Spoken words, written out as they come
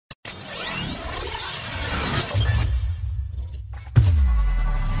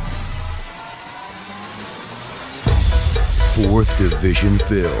4th Division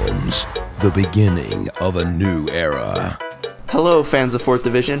Films, the beginning of a new era. Hello fans of 4th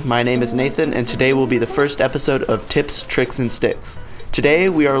Division, my name is Nathan and today will be the first episode of Tips, Tricks, and Sticks. Today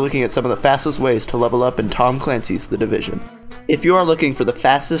we are looking at some of the fastest ways to level up in Tom Clancy's The Division. If you are looking for the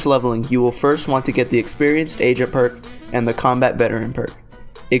fastest leveling, you will first want to get the Experienced Agent perk and the Combat Veteran perk.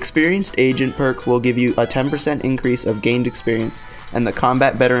 Experienced Agent perk will give you a 10% increase of gained experience, and the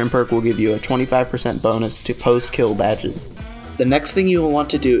Combat Veteran perk will give you a 25% bonus to post-kill badges. The next thing you will want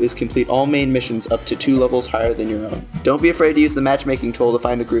to do is complete all main missions up to 2 levels higher than your own. Don't be afraid to use the matchmaking tool to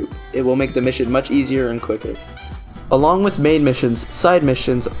find a group. It will make the mission much easier and quicker. Along with main missions, side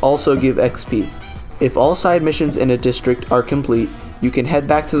missions also give XP. If all side missions in a district are complete, you can head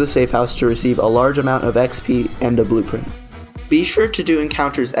back to the safe house to receive a large amount of XP and a blueprint. Be sure to do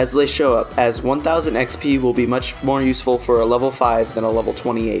encounters as they show up, as 1000 XP will be much more useful for a level 5 than a level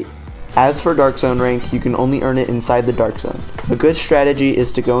 28. As for Dark Zone rank, you can only earn it inside the Dark Zone. A good strategy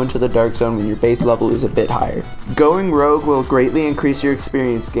is to go into the Dark Zone when your base level is a bit higher. Going rogue will greatly increase your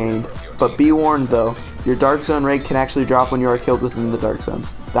experience gained, but be warned though, your Dark Zone rank can actually drop when you are killed within the Dark Zone.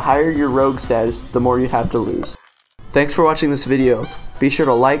 The higher your rogue status, the more you have to lose. Thanks for watching this video. Be sure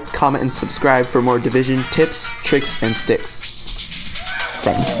to like, comment, and subscribe for more Division tips, tricks, and sticks.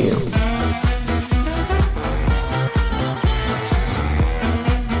 Thank you.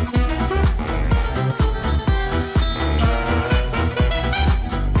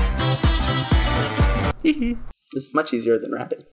 This is much easier than rapping.